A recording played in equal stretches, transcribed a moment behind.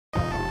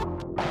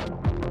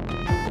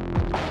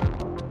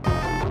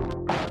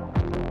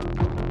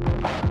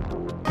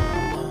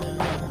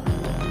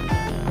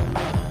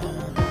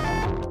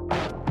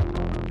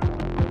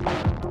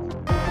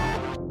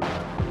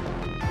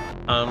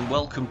and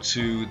welcome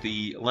to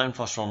the Learn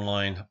Faster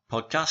Online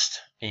podcast.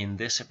 In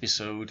this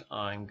episode,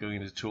 I'm going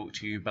to talk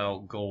to you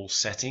about goal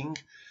setting,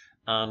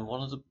 and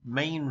one of the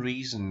main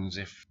reasons,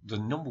 if the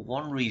number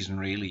one reason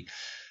really,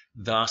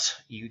 that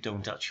you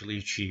don't actually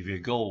achieve your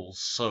goals.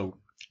 So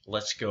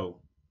let's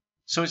go.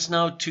 So it's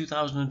now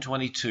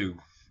 2022,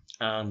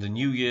 and the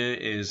new year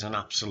is an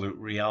absolute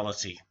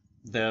reality.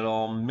 There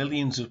are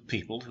millions of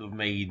people who have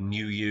made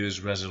New Year's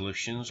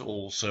resolutions,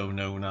 also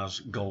known as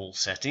goal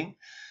setting,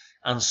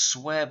 and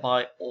swear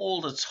by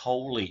all that's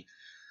holy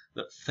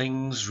that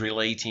things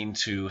relating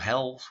to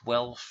health,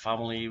 wealth,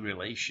 family,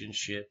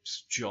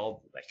 relationships, job,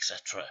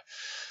 etc.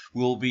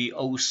 will be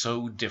oh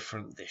so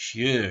different this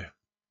year.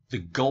 The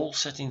goal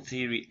setting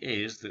theory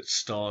is that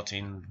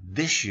starting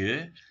this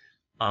year,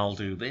 I'll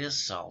do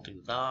this, I'll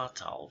do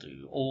that, I'll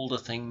do all the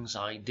things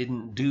I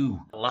didn't do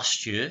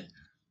last year,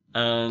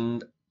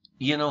 and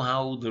you know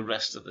how the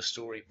rest of the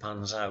story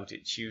pans out.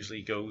 It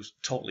usually goes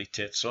totally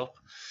tits up.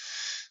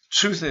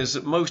 Truth is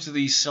that most of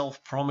these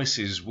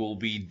self-promises will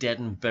be dead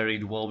and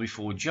buried well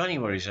before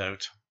January's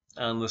out,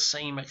 and the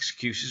same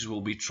excuses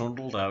will be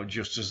trundled out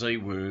just as they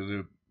were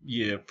the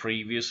year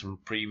previous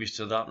and previous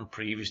to that and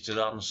previous to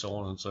that and so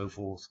on and so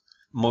forth.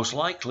 Most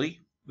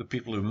likely, the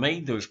people who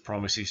made those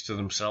promises to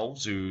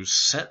themselves, who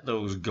set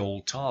those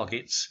goal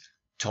targets,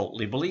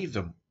 totally believed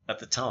them at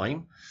the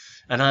time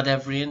and had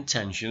every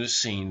intention of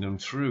seeing them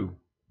through.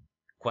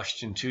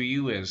 Question to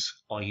you is,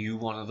 are you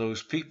one of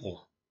those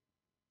people?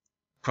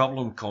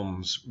 Problem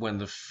comes when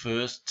the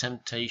first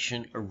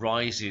temptation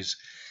arises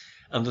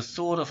and the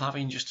thought of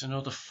having just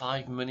another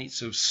 5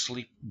 minutes of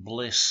sleep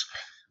bliss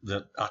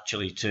that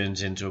actually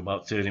turns into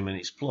about 30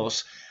 minutes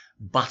plus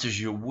batters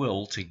your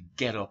will to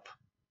get up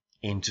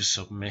into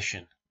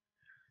submission.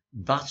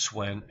 That's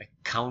when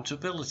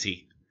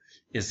accountability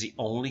is the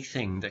only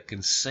thing that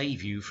can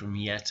save you from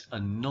yet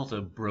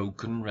another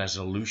broken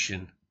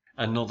resolution,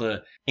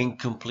 another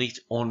incomplete,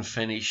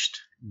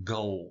 unfinished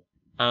goal.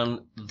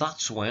 And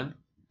that's when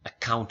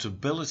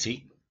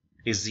accountability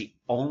is the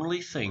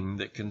only thing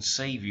that can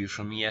save you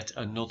from yet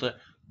another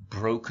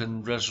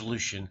broken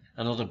resolution,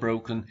 another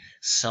broken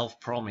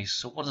self-promise.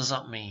 So what does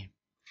that mean?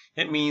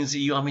 It means that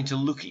you're having to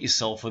look at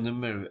yourself in the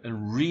mirror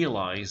and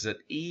realize that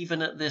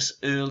even at this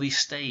early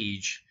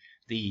stage,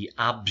 the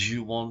abs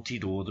you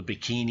wanted, or the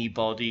bikini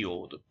body,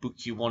 or the book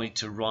you wanted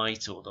to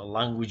write, or the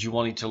language you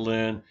wanted to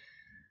learn,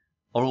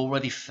 are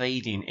already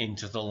fading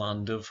into the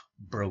land of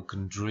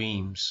broken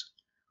dreams.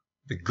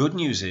 The good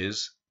news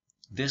is,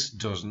 this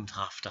doesn't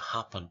have to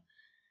happen.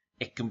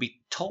 It can be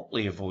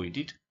totally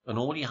avoided, and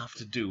all you have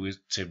to do is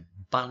to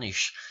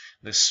banish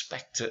the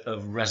spectre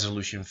of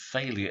resolution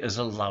failure as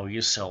allow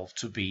yourself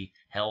to be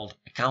held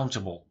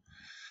accountable.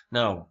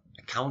 Now,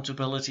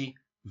 accountability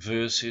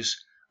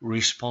versus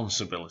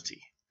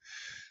responsibility.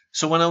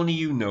 So when only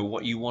you know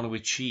what you want to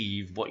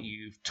achieve, what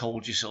you've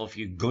told yourself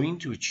you're going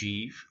to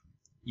achieve,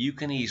 you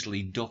can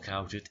easily duck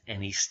out at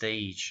any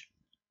stage.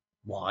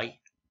 Why?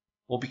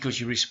 Well, because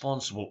you're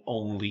responsible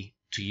only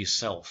to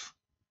yourself.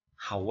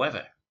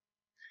 However,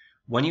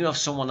 when you have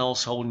someone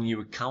else holding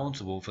you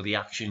accountable for the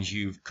actions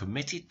you've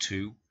committed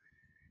to,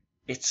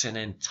 it's an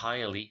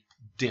entirely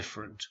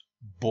different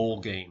ball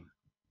game.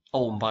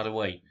 Oh, and by the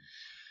way,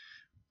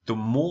 the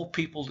more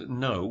people that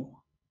know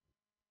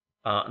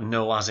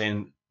as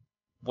in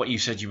what you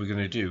said you were going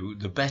to do,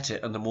 the better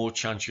and the more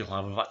chance you'll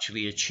have of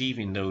actually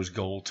achieving those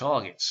goal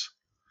targets.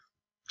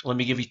 Let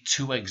me give you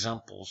 2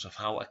 examples of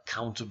how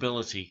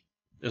accountability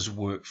has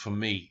worked for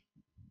me.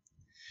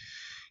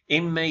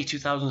 In May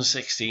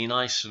 2016,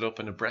 I stood up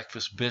in a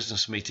breakfast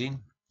business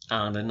meeting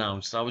and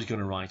announced I was going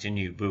to write a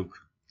new book.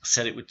 I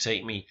said it would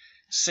take me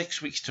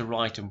 6 weeks to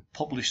write and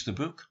publish the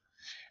book,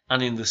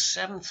 and in the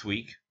 7th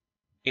week,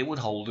 it would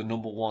hold a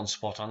 #1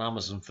 spot on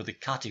Amazon for the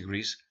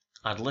categories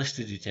I'd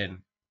listed it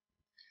in.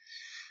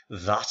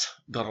 That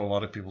got a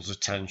lot of people's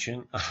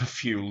attention and a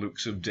few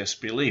looks of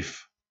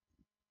disbelief.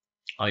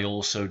 I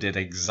also did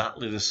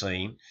exactly the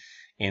same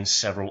in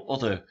several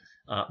other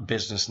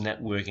business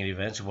networking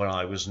events where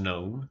I was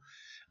known,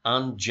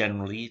 and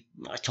generally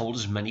I told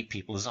as many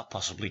people as I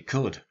possibly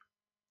could.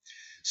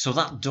 So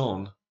that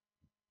done,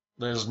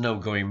 there's no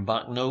going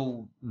back,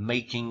 no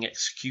making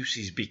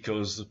excuses,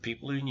 because the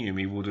people who knew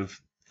me would have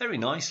very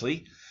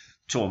nicely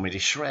torn me to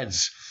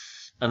shreds,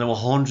 and there were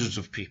hundreds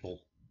of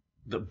people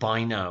that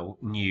by now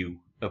knew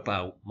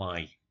about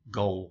my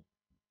goal.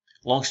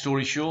 Long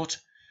story short,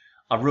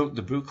 I wrote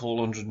the book, all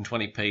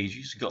 120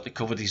 pages, got the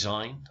cover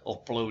design,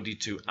 uploaded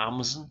to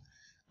Amazon,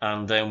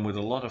 and then with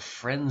a lot of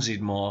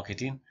frenzied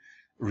marketing,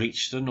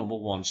 reached the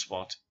 #1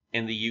 spot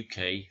in the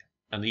UK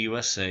and the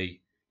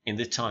USA in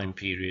the time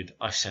period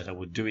I said I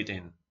would do it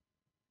in.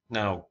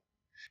 Now,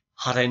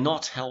 had I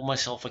not held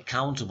myself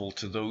accountable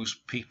to those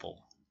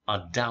people,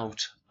 I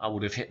doubt I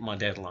would have hit my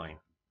deadline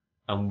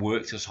and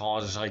worked as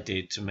hard as I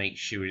did to make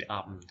sure it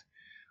happened.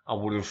 I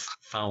would have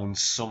found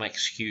some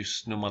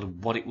excuse, no matter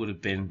what it would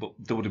have been, but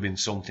there would have been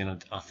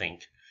something, I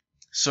think.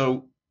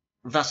 So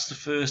that's the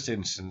first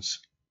instance.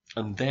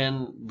 And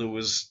then there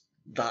was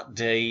that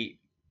day,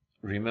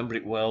 remember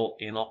it well,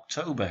 in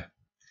October.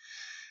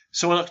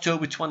 So in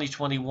October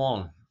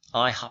 2021,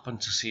 I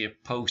happened to see a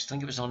post, I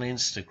think it was on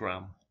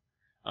Instagram,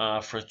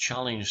 for a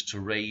challenge to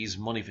raise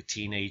money for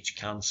teenage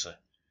cancer.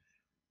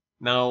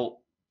 Now,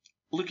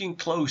 looking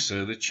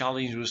closer, the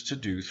challenge was to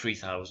do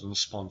 3,000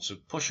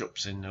 sponsored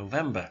push-ups in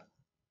November.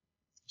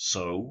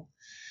 So,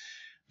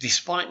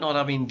 despite not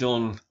having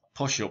done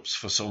push-ups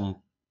for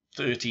some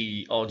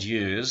 30 odd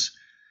years,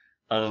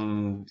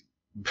 and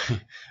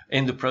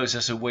in the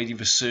process of waiting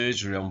for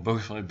surgery on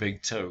both my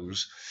big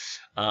toes,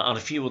 and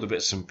a few other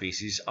bits and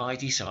pieces, I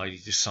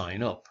decided to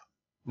sign up.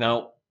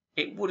 Now,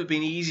 it would have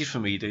been easy for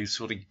me to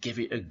sort of give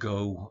it a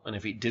go, and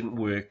if it didn't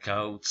work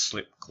out,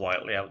 slip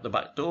quietly out the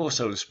back door,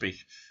 so to speak.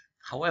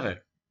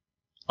 However,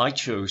 I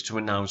chose to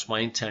announce my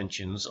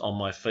intentions on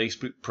my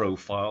Facebook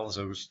profile, as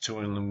those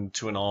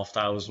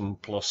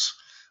 2,500 plus,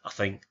 I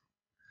think,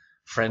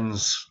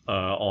 friends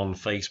on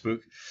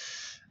Facebook,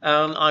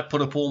 and I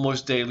put up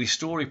almost daily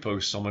story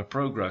posts on my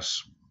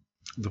progress.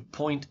 The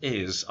point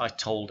is, I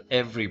told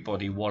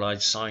everybody what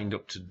I'd signed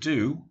up to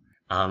do,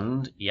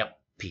 and yep,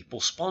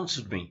 people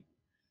sponsored me.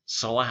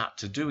 So I had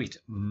to do it,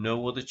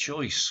 no other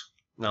choice.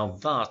 Now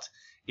that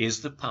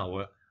is the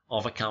power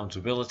of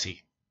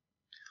accountability.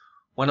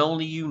 When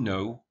only you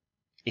know,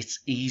 it's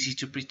easy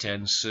to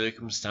pretend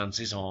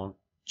circumstances aren't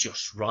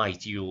just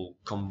right. You'll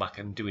come back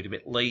and do it a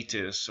bit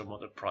later, some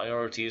other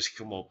priorities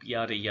come up,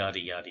 yada, yada,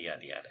 yada,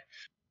 yada, yada.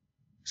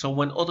 So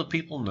when other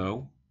people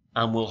know,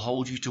 and will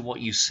hold you to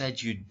what you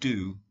said you'd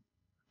do,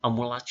 and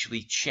will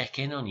actually check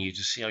in on you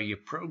to see how you're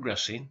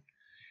progressing,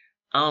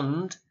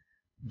 and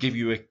give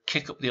you a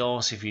kick up the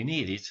arse if you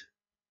need it,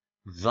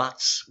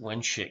 that's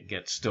when shit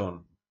gets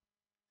done.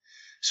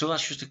 So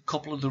that's just a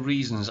couple of the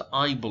reasons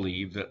I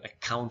believe that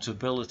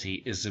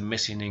accountability is the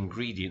missing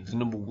ingredient, the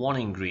number one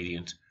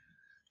ingredient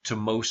to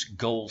most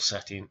goal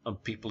setting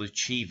and people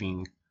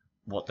achieving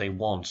what they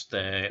want,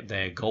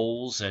 their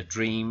goals, their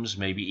dreams,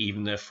 maybe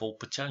even their full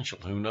potential,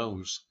 who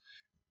knows.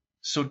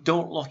 So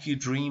don't lock your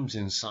dreams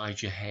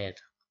inside your head.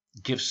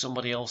 Give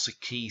somebody else a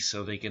key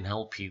so they can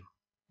help you.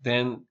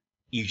 Then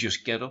you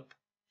just get up,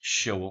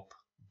 show up,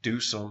 do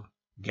some,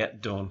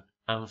 get done,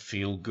 and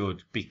feel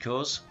good,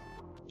 because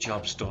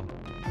job's done.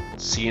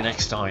 See you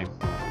next time.